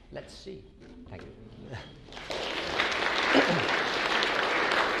 Let's see. Thank you.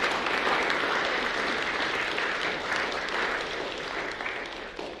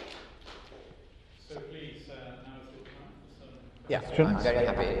 So please, now is your time for some questions. Yeah, I'm very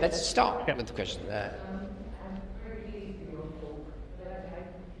happy. Let's start with the question. I'm very pleased with your talk, but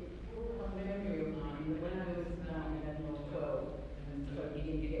it brought up a memory of mine that when I was 11 or 12 and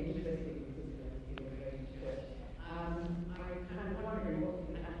beginning to get interested in going to church, I kind of wondering what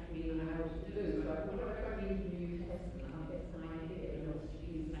we actually know how to do. So I thought, what if I read the New Testament? I'll get some idea of what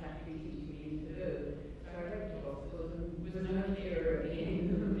Jesus actually teaching me to do. So I read the Gospels and was no clearer at the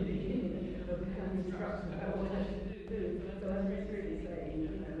end of the beginning of the kind of instruction about what I should do. So I was really saying,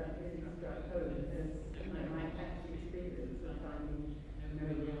 that this instruct home as my actual experience of finding no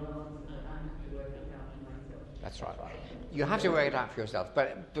real answer, but I have to work it out for myself. That's right. You have to work it out for yourself.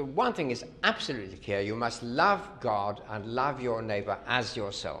 But the one thing is absolutely clear. You must love God and love your neighbour as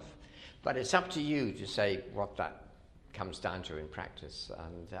yourself. But it's up to you to say what that comes down to in practice.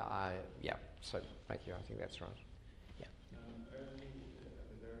 And so thank you. I think that's right. Yeah. Early at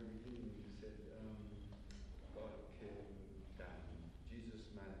the very beginning, you said God came down. Jesus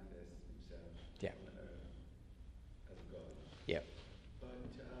manifests himself Yeah. on earth as God. Yeah. But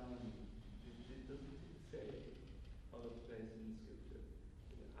doesn't it say other places in Scripture,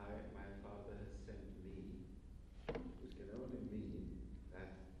 my Father has sent me, which can only mean that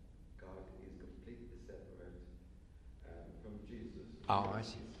God is completely separate from Jesus. Oh, I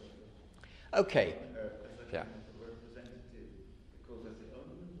see. Okay. Yeah. As a representative, because that's the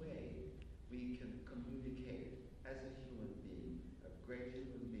only way we can communicate as a human being, a great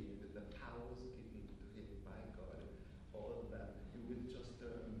human being with the powers given to him by God. All of that, you with just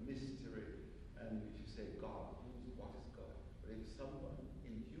a mystery, and if you say God, what is God? But if someone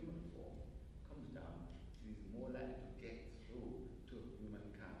in human form comes down, he's more likely to get through to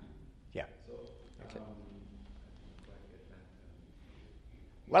humankind. Yeah. So, Okay. I didn't quite get that.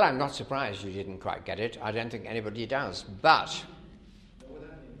 Well, I'm not surprised you didn't quite get it. I don't think anybody does. But No, what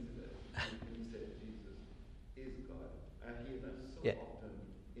that means is that when you say Jesus is God, I hear that so Yeah. often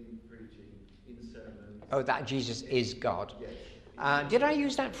in preaching, in sermons. that Jesus is God. Yes. Did I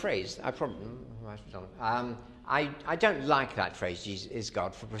use that phrase? I probably might have done. I don't like that phrase, Jesus is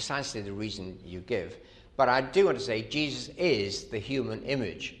God, for precisely the reason you give. But I do want to say Jesus is the human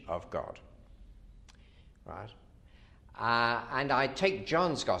image of God. Right? And I take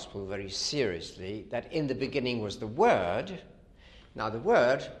John's Gospel very seriously, that in the beginning was the Word. Now the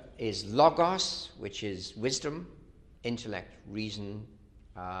Word is logos, which is wisdom, intellect, reason.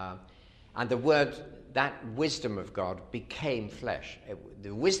 And the Word, that wisdom of God, became flesh.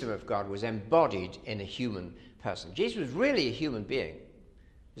 The wisdom of God was embodied in a human person. Jesus was really a human being.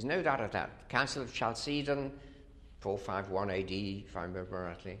 There's no doubt of that. Council of Chalcedon, 451 AD, if I remember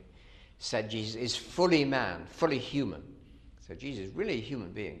rightly, said Jesus is fully man, fully human. So Jesus is really a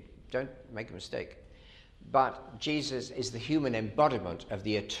human being. Don't make a mistake. But Jesus is the human embodiment of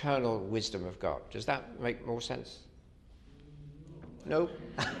the eternal wisdom of God. Does that make more sense? No?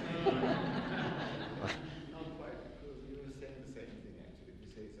 Not quite, because you were saying the same thing actually. You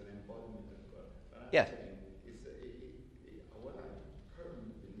say it's an embodiment of God. But I'm Yeah. saying what I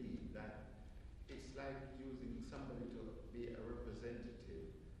firmly believe that it's like using somebody to be a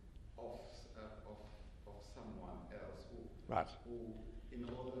representative of someone else Right. who in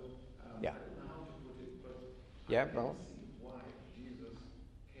order, Yeah. I don't know how to put it, but Yeah, I can well. see why Jesus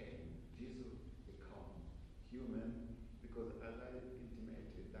came. Jesus become human, because as I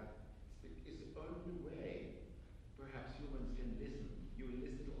intimated, that it's the only way perhaps humans can listen. You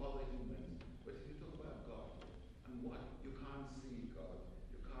listen to other humans, but if you talk about God and what you can't see God,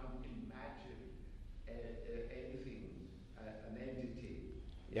 you can't imagine anything, an entity.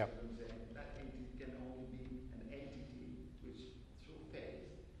 Yeah. You know what I'm saying? That entity can only be an entity which, through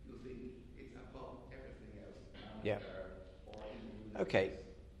faith, you think it's above everything else. Yeah. Or in the universe. Okay.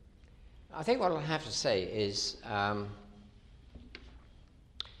 I think what I'll have to say is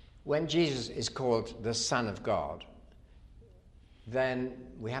when Jesus is called the Son of God, then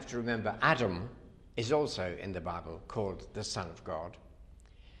we have to remember Adam is also in the Bible called the Son of God.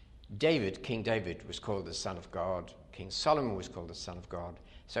 David, King David, was called the Son of God. King Solomon was called the Son of God.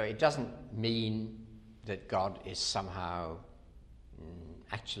 So it doesn't mean that God is somehow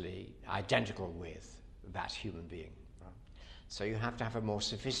actually identical with that human being. Right? So you have to have a more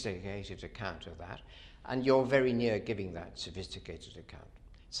sophisticated account of that, and you're very near giving that sophisticated account.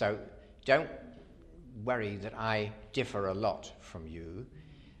 So don't worry that I differ a lot from you,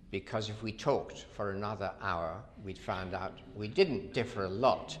 because if we talked for another hour, we'd find out we didn't differ a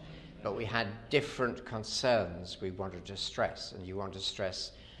lot, but we had different concerns we wanted to stress. And you want to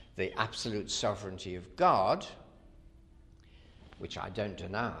stress the absolute sovereignty of God, which I don't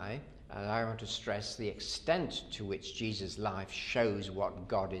deny, and I want to stress the extent to which Jesus' life shows what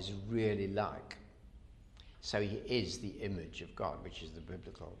God is really like. So he is the image of God, which is the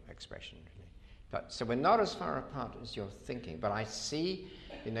biblical expression, really. But so we're not as far apart as you're thinking, but I see,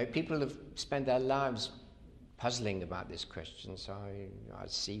 people have spent their lives puzzling about this question, so I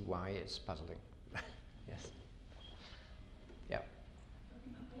see why it's puzzling. Yes. Yeah. I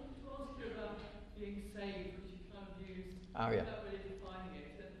want to ask you about being saved, which you kind of used without really defining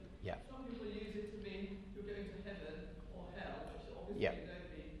it. And yeah. Some people use it to mean you're going to heaven or hell, which obviously Yeah. you don't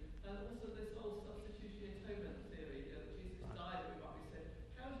mean. And also this whole substitutionary atonement theory that Jesus died, we might be said.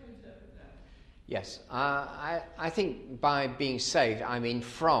 How do you interpret that? Yes, I think by being saved, I mean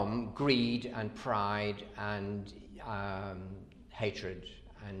from greed and pride and hatred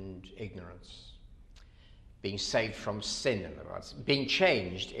and ignorance. Being saved from sin, in other words. Being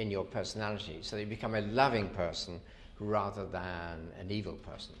changed in your personality so that you become a loving person rather than an evil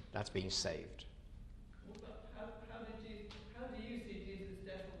person. That's being saved. How do you see Jesus'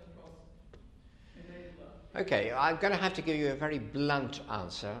 death on the cross enable that? Okay, I'm going to have to give you a very blunt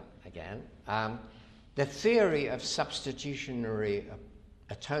answer again. The theory of substitutionary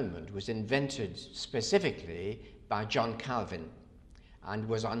atonement was invented specifically by John Calvin and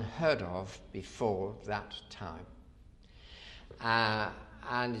was unheard of before that time.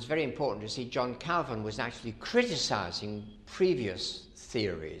 And it's very important to see John Calvin was actually criticizing previous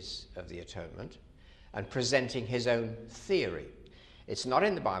theories of the atonement and presenting his own theory. It's not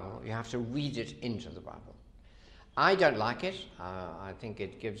in the Bible. You have to read it into the Bible. I don't like it. I think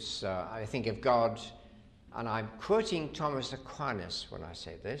it gives, I think of God, and I'm quoting Thomas Aquinas when I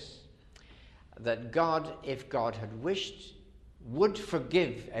say this, that God, if God had wished, would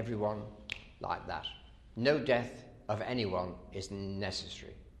forgive everyone like that. No death of anyone is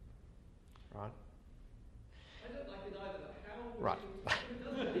necessary. Right? I don't like it either. How would Right.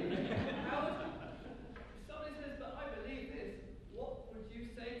 how would, if somebody says, but I believe this, what would you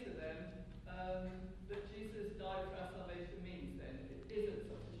say to them that Jesus died for our salvation means then, if it isn't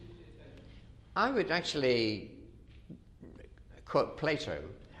substitutionary atonement? I would actually quote Plato,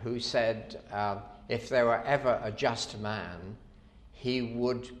 who said, if there were ever a just man, he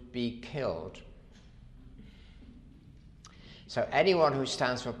would be killed. So anyone who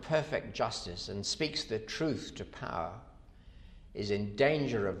stands for perfect justice and speaks the truth to power is in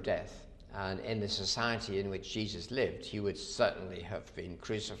danger of death. And in the society in which Jesus lived, he would certainly have been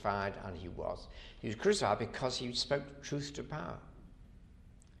crucified, and he was. He was crucified because he spoke truth to power.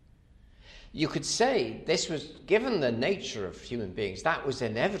 You could say this was, given the nature of human beings, that was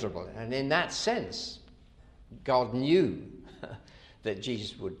inevitable. And in that sense, God knew that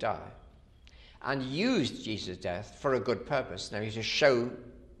Jesus would die and used Jesus' death for a good purpose, namely to show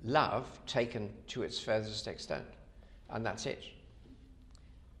love taken to its furthest extent. And that's it.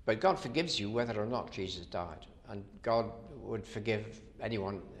 But God forgives you whether or not Jesus died. And God would forgive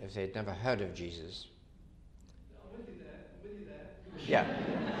anyone if they'd never heard of Jesus. I'm with you there. Yeah.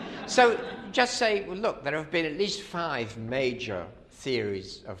 So just say, well, look, there have been at least 5 major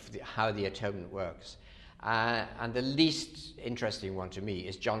theories of how the atonement works. And the least interesting one to me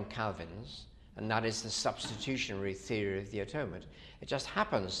is John Calvin's, and that is the substitutionary theory of the atonement. It just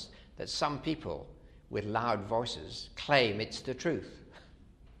happens that some people with loud voices claim it's the truth.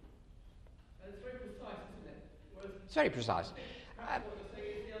 It's very precise, isn't it? Whereas It's very precise. perhaps what you're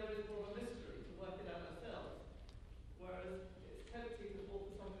saying is the other is more of a mystery to work it out ourselves. Whereas it's tempting to fall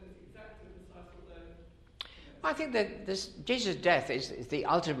for something that's exactly precise, although... I think that Jesus' death is the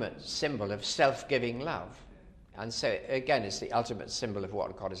ultimate symbol of self-giving love. And so, again, it's the ultimate symbol of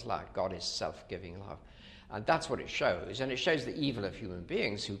what God is like. God is self-giving love. And that's what it shows. And it shows the evil of human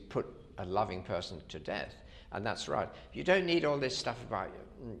beings who put a loving person to death. And that's right. You don't need all this stuff about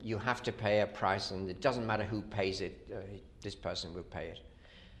you have to pay a price and it doesn't matter who pays it. This person will pay it.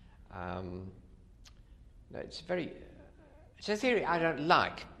 No, it's a theory I don't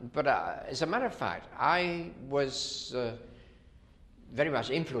like. But as a matter of fact, I was very much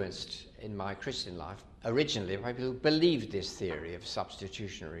influenced in my Christian life originally by people who believed this theory of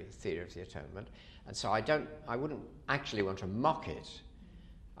substitutionary theory of the atonement. And so I wouldn't actually want to mock it.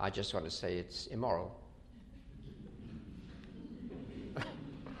 I just want to say it's immoral.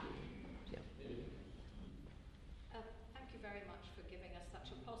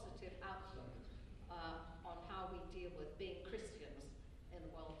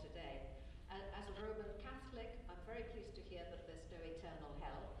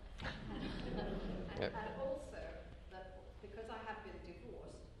 Yep. And also that because I have been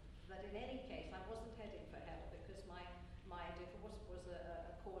divorced, that in any case I wasn't heading for hell because my divorce was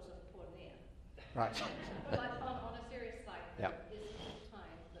a cause of poor near. Right. But on a serious side, Yep. is it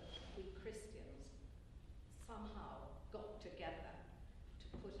time that we Christians somehow got together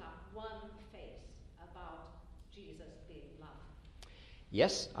to put up one face about Jesus being love?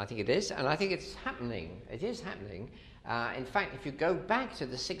 Yes, I think it is, and I think it's happening. It is happening. In fact, if you go back to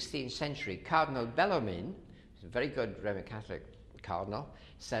the 16th century, Cardinal Bellarmine, who's a very good Roman Catholic cardinal,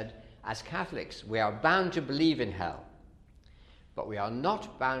 said, as Catholics, we are bound to believe in hell, but we are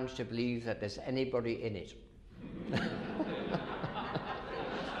not bound to believe that there's anybody in it.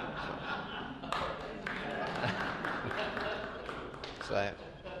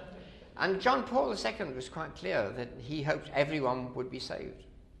 And John Paul II was quite clear that he hoped everyone would be saved.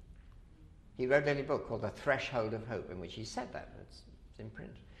 He wrote a little book called The Threshold of Hope, in which he said that. It's in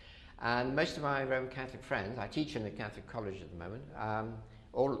print. And most of my Roman Catholic friends, I teach in a Catholic college at the moment,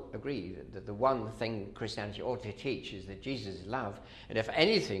 all agree that the one thing Christianity ought to teach is that Jesus is love. And if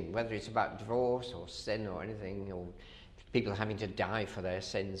anything, whether it's about divorce or sin or anything, or people having to die for their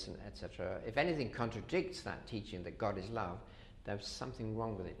sins, and etc., if anything contradicts that teaching that God is love, there's something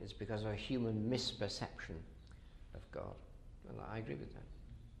wrong with it. It's because of a human misperception of God. And I agree with that.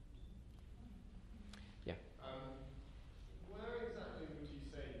 Yeah. Where exactly would you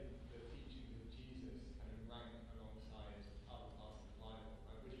say the teachings of Jesus kind of rank alongside other parts of the Bible?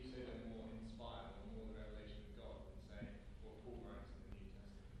 Like, would you say they're more inspired or more the revelation of God than, say, what Paul writes in the New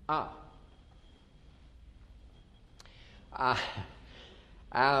Testament?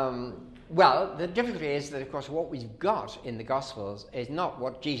 Well, the difficulty is that, of course, what we've got in the Gospels is not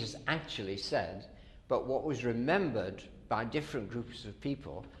what Jesus actually said, but what was remembered by different groups of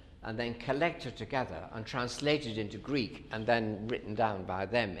people and then collected together and translated into Greek and then written down by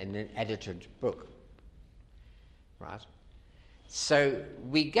them in an edited book. Right? So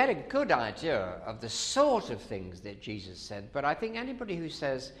we get a good idea of the sort of things that Jesus said, but I think anybody who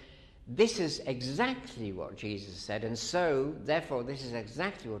says, this is exactly what Jesus said, and so, therefore, this is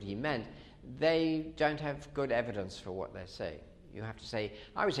exactly what he meant, they don't have good evidence for what they say. You have to say,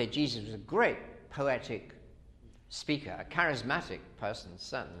 I would say Jesus was a great poetic speaker, a charismatic person,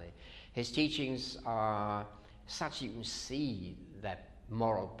 certainly. His teachings are such you can see their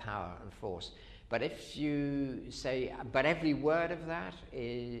moral power and force. But if you say, but every word of that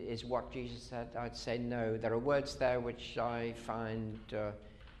is what Jesus said, I'd say no. There are words there which I find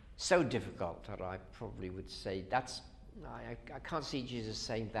so difficult that I probably would say I can't see Jesus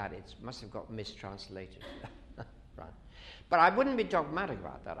saying that. It must have got mistranslated. Right. But I wouldn't be dogmatic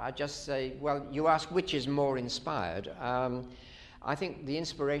about that. I'd just say, well, you ask which is more inspired. I think the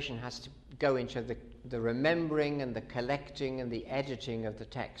inspiration has to go into the remembering and the collecting and the editing of the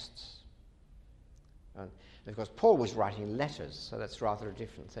texts. And of course, Paul was writing letters, so that's rather a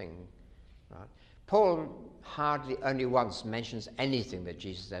different thing. Right? Paul hardly only once mentions anything that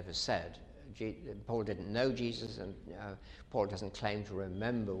Jesus ever said. Paul didn't know Jesus, and Paul doesn't claim to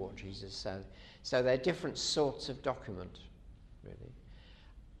remember what Jesus said. So they're different sorts of document, really.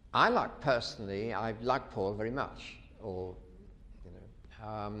 I like Paul very much,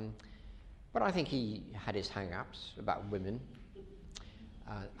 but I think he had his hang-ups about women,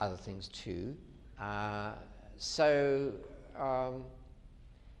 other things too. I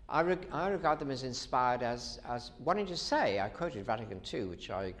regard them as inspired as wanting to say, I quoted Vatican II, which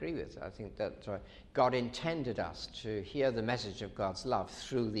I agree with. I think that God intended us to hear the message of God's love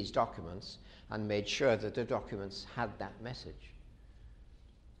through these documents and made sure that the documents had that message.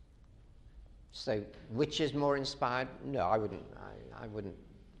 So, which is more inspired? No, I wouldn't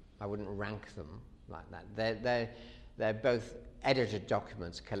rank them like that. They're both edited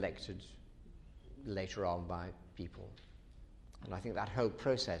documents collected later on by people. And I think that whole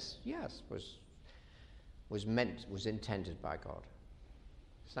process, yes, was intended by God.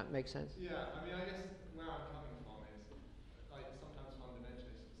 Does that make sense? Yeah, I mean, I guess where I'm coming from is, like, sometimes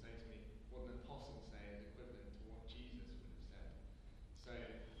fundamentalists will say to me, what an apostle say is equivalent to what Jesus would have said. So.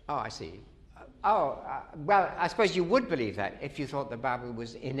 Oh, I see. Well, I suppose you would believe that if you thought the Bible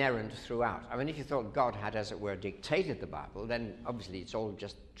was inerrant throughout. I mean, if you thought God had, as it were, dictated the Bible, then obviously it's all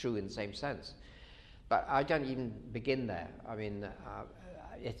just true in the same sense. But I don't even begin there. I mean,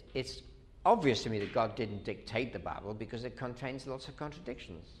 it's obvious to me that God didn't dictate the Bible because it contains lots of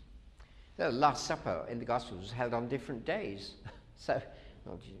contradictions. The Last Supper in the Gospels was held on different days. So,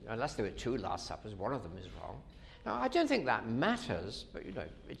 unless there were two Last Suppers, one of them is wrong. Now, I don't think that matters, but,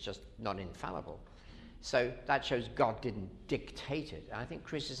 it's just not infallible. So that shows God didn't dictate it. I think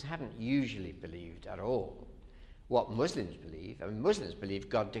Christians haven't usually believed at all what Muslims believe. I mean, Muslims believe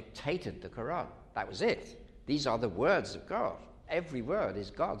God dictated the Quran. That was it. These are the words of God. Every word is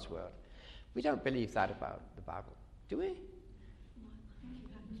God's word. We don't believe that about the Bible, do we? Well,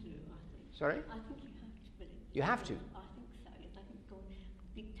 I think you have to, I think. Sorry? I think you have to believe. You have to? I think so. I think God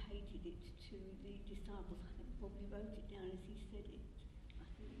dictated it to the disciples. I think probably wrote it down as he said it. I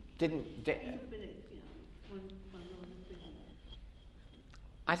think.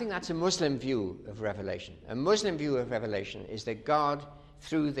 I think that's a Muslim view of Revelation. A Muslim view of Revelation is that God,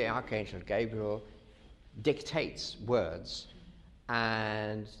 through the Archangel Gabriel, dictates words,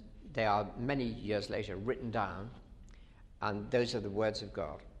 and they are many years later written down, and those are the words of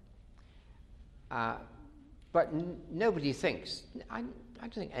God. But nobody thinks, I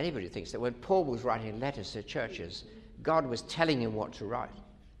don't think anybody thinks that when Paul was writing letters to churches, God was telling him what to write.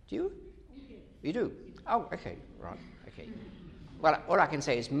 Do you? You do? Oh, okay, right, okay. Well, all I can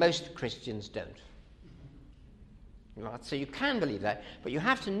say is most Christians don't. Right? So you can believe that, but you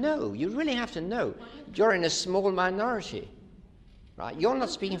have to know, you really have to know. You're in a small minority, right? You're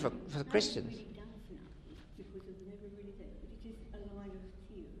not speaking for the Christians. Because I've never really said, but it is a line of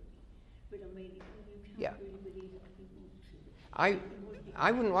theory. But I mean, you can't really believe it if you want to.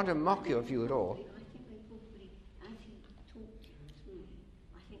 I wouldn't want to mock your view at all. I think they probably, as he talked it through,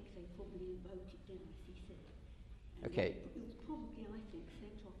 I think they probably wrote it down as he said. Okay. It was probably, I think,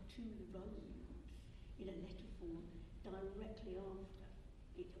 sent off to the Romans in a letter form directly after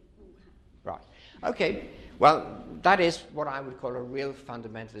it all happened. Right. Okay. Well, that is what I would call a real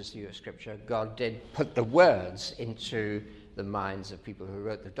fundamentalist view of Scripture. God did put the words into the minds of people who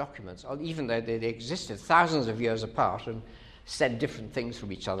wrote the documents, even though they existed thousands of years apart and said different things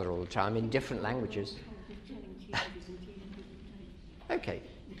from each other all the time in different languages. Okay,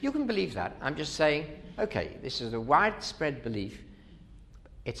 you can believe that. I'm just saying, okay, this is a widespread belief.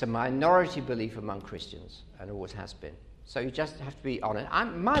 It's a minority belief among Christians, and always has been. So you just have to be honest.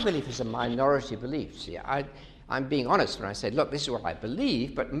 My belief is a minority belief. See, I'm being honest when I say, look, this is what I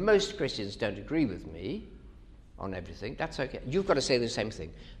believe, but most Christians don't agree with me on everything. That's okay. You've got to say the same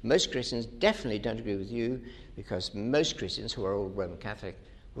thing. Most Christians definitely don't agree with you, because most Christians who are all Roman Catholic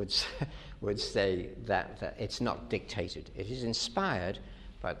would say that it's not dictated. It is inspired,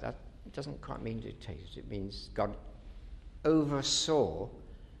 but that doesn't quite mean dictated. It means God oversaw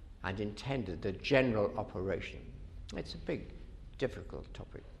and intended the general operation. It's a big, difficult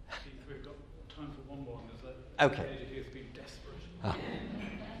topic. Keith, we've got time for one more. Okay. He's been desperate. Ah.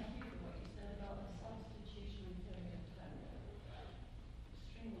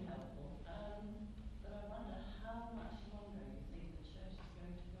 Extremely helpful. But I wonder how much longer you think the church is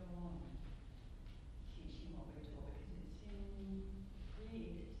going to go on teaching what we're taught, because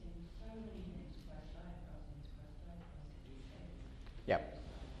it's in so many things, Christ died for us, and Christ died for us these days. Yep.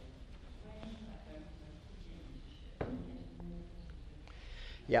 When is that going to begin to shift?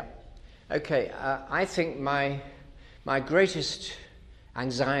 Yeah. Okay. I think my greatest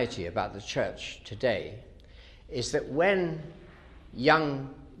anxiety about the church today is that when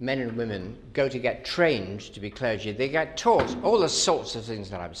young men and women go to get trained to be clergy, they get taught all the sorts of things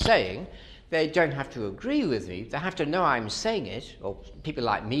that I'm saying. They don't have to agree with me. They have to know I'm saying it, or people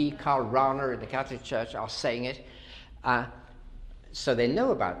like me, Karl Rahner in the Catholic Church, are saying it. So they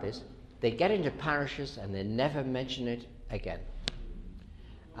know about this. They get into parishes and they never mention it again.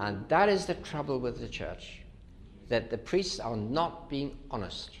 And that is the trouble with the church, that the priests are not being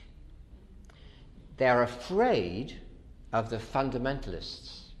honest. They are afraid of the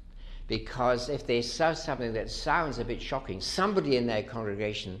fundamentalists, because if they say something that sounds a bit shocking, somebody in their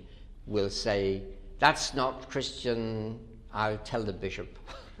congregation will say, that's not Christian, I'll tell the bishop.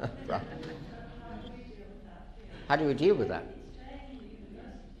 Right. How do we deal with that?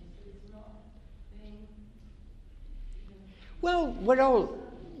 Well,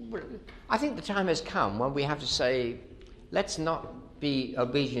 I think the time has come when we have to say, let's not be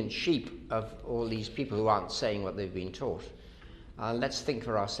obedient sheep of all these people who aren't saying what they've been taught. Let's think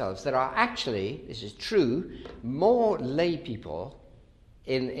for ourselves. There are actually, this is true, more lay people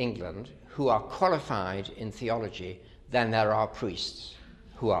in England who are qualified in theology than there are priests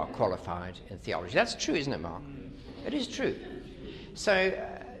who are qualified in theology. That's true, isn't it, Mark? It is true. So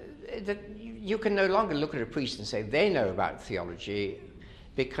you can no longer look at a priest and say they know about theology,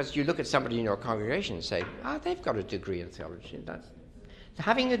 because you look at somebody in your congregation and say, they've got a degree in theology.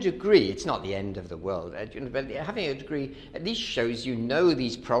 Having a degree, it's not the end of the world, but having a degree at least shows you know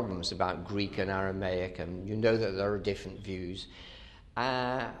these problems about Greek and Aramaic, and you know that there are different views.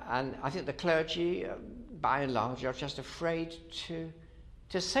 And I think the clergy, by and large, are just afraid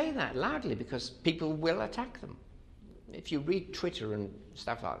to say that loudly, because people will attack them. If you read Twitter and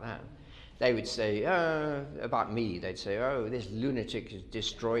stuff like that, they would say, about me, they'd say, this lunatic is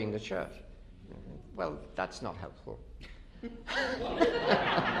destroying the church. Well, that's not helpful. I'm going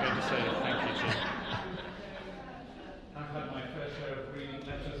to say thank you, Jim. I've had my fair share of reading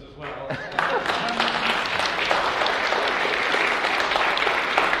letters as well.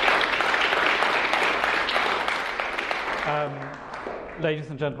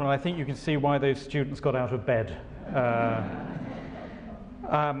 Ladies and gentlemen, I think you can see why those students got out of bed.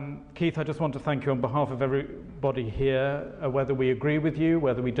 Keith, I just want to thank you on behalf of everybody here, whether we agree with you,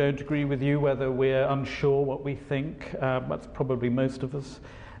 whether we don't agree with you, whether we're unsure what we think. That's probably most of us.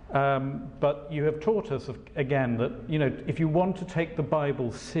 But you have taught us, again, that if you want to take the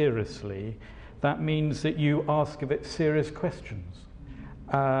Bible seriously, that means that you ask of it serious questions.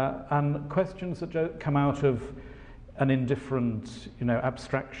 And questions that don't come out of an indifferent,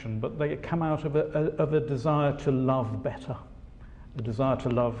 abstraction, but they come out of a desire to love better, a desire to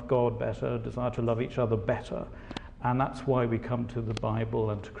love God better, a desire to love each other better. And that's why we come to the Bible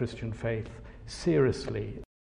and to Christian faith seriously.